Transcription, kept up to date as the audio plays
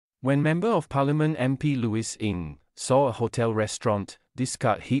When Member of Parliament MP Louis Ng saw a hotel restaurant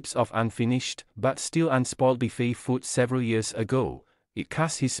discard heaps of unfinished but still unspoiled buffet food several years ago, it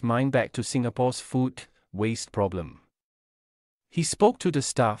cast his mind back to Singapore's food waste problem. He spoke to the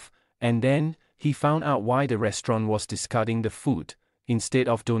staff, and then he found out why the restaurant was discarding the food, instead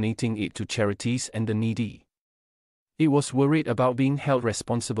of donating it to charities and the needy. It was worried about being held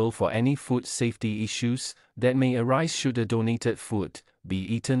responsible for any food safety issues that may arise should the donated food be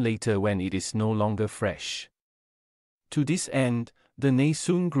eaten later when it is no longer fresh. To this end, the Nee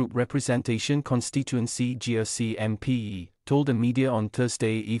Soon Group Representation Constituency GRC MP told the media on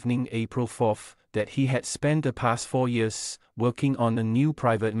Thursday evening, April 4, that he had spent the past 4 years working on a new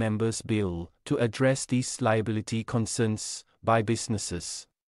private member's bill to address these liability concerns by businesses,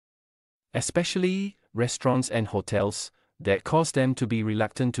 especially restaurants and hotels, that cause them to be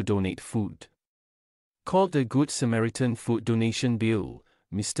reluctant to donate food. Called the Good Samaritan Food Donation Bill,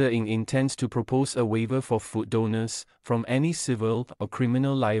 Mr. Ng intends to propose a waiver for food donors from any civil or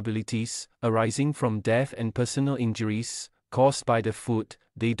criminal liabilities arising from death and personal injuries caused by the food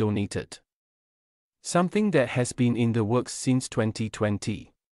they donated. Something that has been in the works since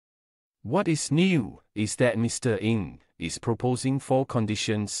 2020. What is new is that Mr. Ng is proposing 4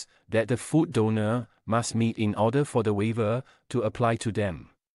 conditions that the food donor must meet in order for the waiver to apply to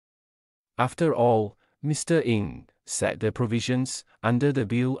them. After all, Mr. Ng said the provisions under the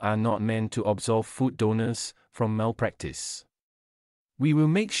bill are not meant to absolve food donors from malpractice. We will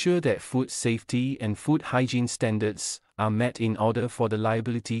make sure that food safety and food hygiene standards are met in order for the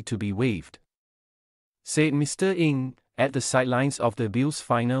liability to be waived, said Mr. Ng at the sidelines of the bill's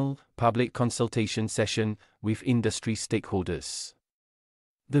final public consultation session with industry stakeholders.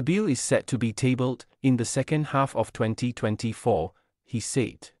 The bill is set to be tabled in the second half of 2024, he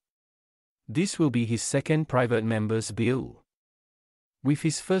said. This will be his second private member's bill, with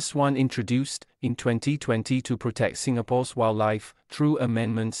his first one introduced in 2020 to protect Singapore's wildlife through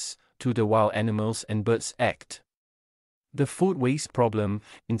amendments to the Wild Animals and Birds Act. The food waste problem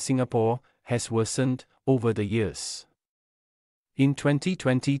in Singapore has worsened over the years. In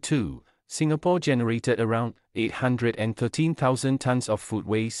 2022, Singapore generated around 813,000 tons of food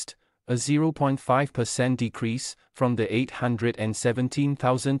waste, a 0.5% decrease from the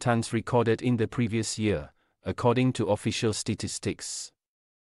 817,000 tons recorded in the previous year, according to official statistics.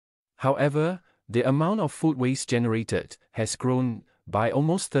 However, the amount of food waste generated has grown by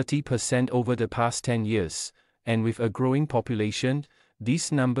almost 30% over the past 10 years, and with a growing population,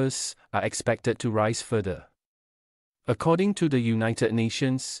 these numbers are expected to rise further. According to the United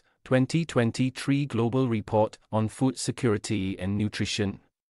Nations 2023 Global Report on Food Security and Nutrition,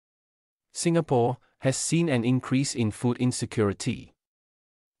 Singapore has seen an increase in food insecurity.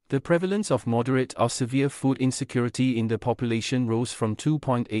 The prevalence of moderate or severe food insecurity in the population rose from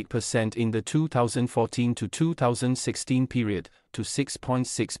 2.8% in the 2014 to 2016 period to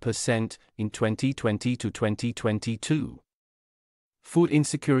 6.6% in 2020 to 2022. Food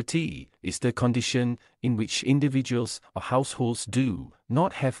insecurity is the condition in which individuals or households do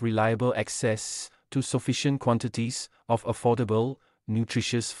not have reliable access to sufficient quantities of affordable,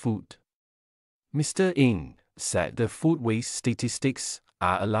 nutritious food. Mr. Ng said the food waste statistics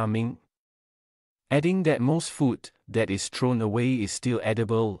are alarming, adding that most food that is thrown away is still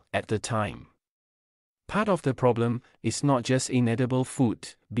edible at the time. Part of the problem is not just inedible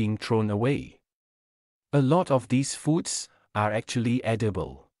food being thrown away. A lot of these foods are actually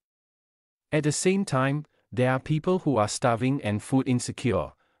edible. At the same time, there are people who are starving and food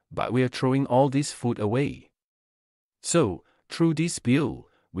insecure, but we are throwing all this food away. So, through this bill,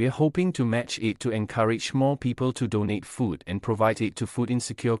 we are hoping to match it to encourage more people to donate food and provide it to food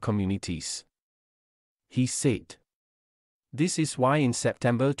insecure communities, he said. This is why in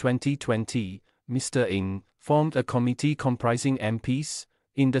September 2020, Mr. Ng formed a committee comprising MPs,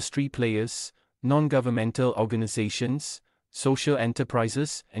 industry players, non-governmental organizations, social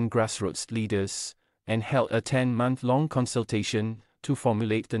enterprises and grassroots leaders, and held a 10-month-long consultation to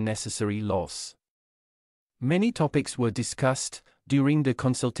formulate the necessary laws. Many topics were discussed during the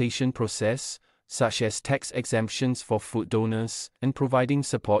consultation process, such as tax exemptions for food donors and providing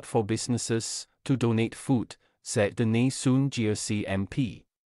support for businesses to donate food, said the Nee Soon GRC MP.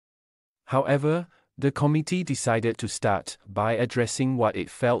 However, the committee decided to start by addressing what it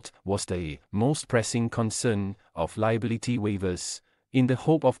felt was the most pressing concern of liability waivers, in the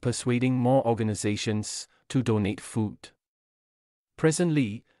hope of persuading more organizations to donate food.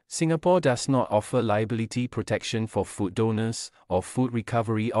 Presently, Singapore does not offer liability protection for food donors or food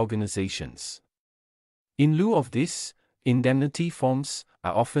recovery organizations. In lieu of this, Indemnity forms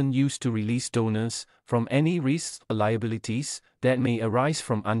are often used to release donors from any risks or liabilities that may arise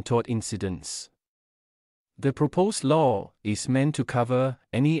from untoward incidents. The proposed law is meant to cover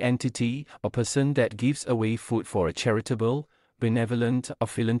any entity or person that gives away food for a charitable, benevolent, or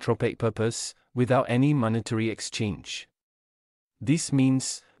philanthropic purpose without any monetary exchange. This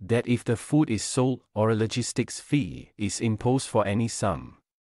means that if the food is sold or a logistics fee is imposed for any sum,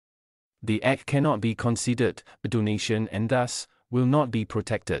 the act cannot be considered a donation and thus will not be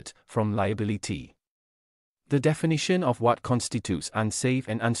protected from liability. The definition of what constitutes unsafe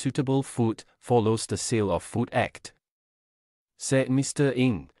and unsuitable food follows the Sale of Food Act, said Mr.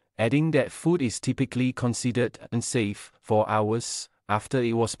 Ng, adding that food is typically considered unsafe for hours after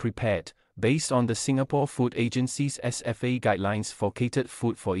it was prepared, based on the Singapore Food Agency's SFA guidelines for catered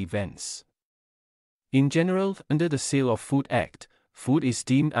food for events. In general, under the Sale of Food Act, food is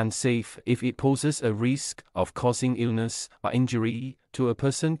deemed unsafe if it poses a risk of causing illness or injury to a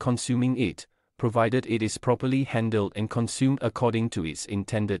person consuming it, provided it is properly handled and consumed according to its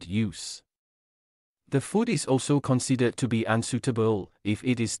intended use. The food is also considered to be unsuitable if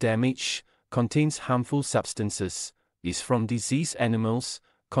it is damaged, contains harmful substances, is from diseased animals,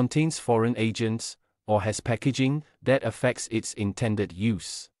 contains foreign agents, or has packaging that affects its intended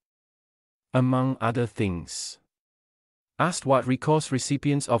use, among other things. Asked what recourse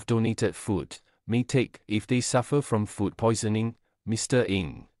recipients of donated food may take if they suffer from food poisoning, Mr.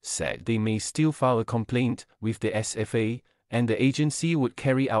 Ng said they may still file a complaint with the SFA, and the agency would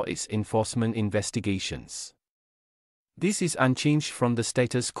carry out its enforcement investigations. This is unchanged from the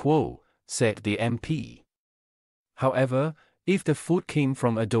status quo, said the MP. However, if the food came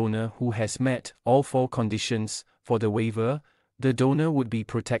from a donor who has met all 4 conditions for the waiver, the donor would be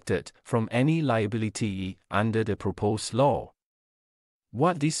protected from any liability under the proposed law.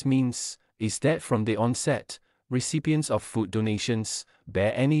 What this means is that from the onset, recipients of food donations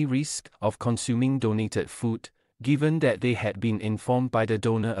bear any risk of consuming donated food, given that they had been informed by the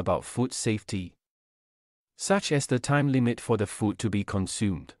donor about food safety, such as the time limit for the food to be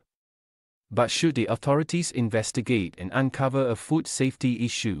consumed. But should the authorities investigate and uncover a food safety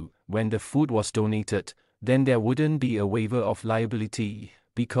issue when the food was donated, then there wouldn't be a waiver of liability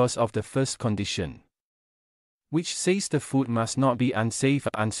because of the first condition, which says the food must not be unsafe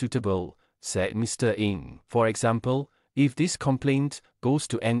or unsuitable, said Mr. Ng. For example, if this complaint goes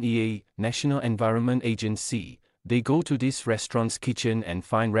to NEA, National Environment Agency, they go to this restaurant's kitchen and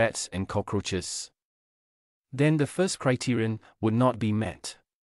find rats and cockroaches, then the first criterion would not be met.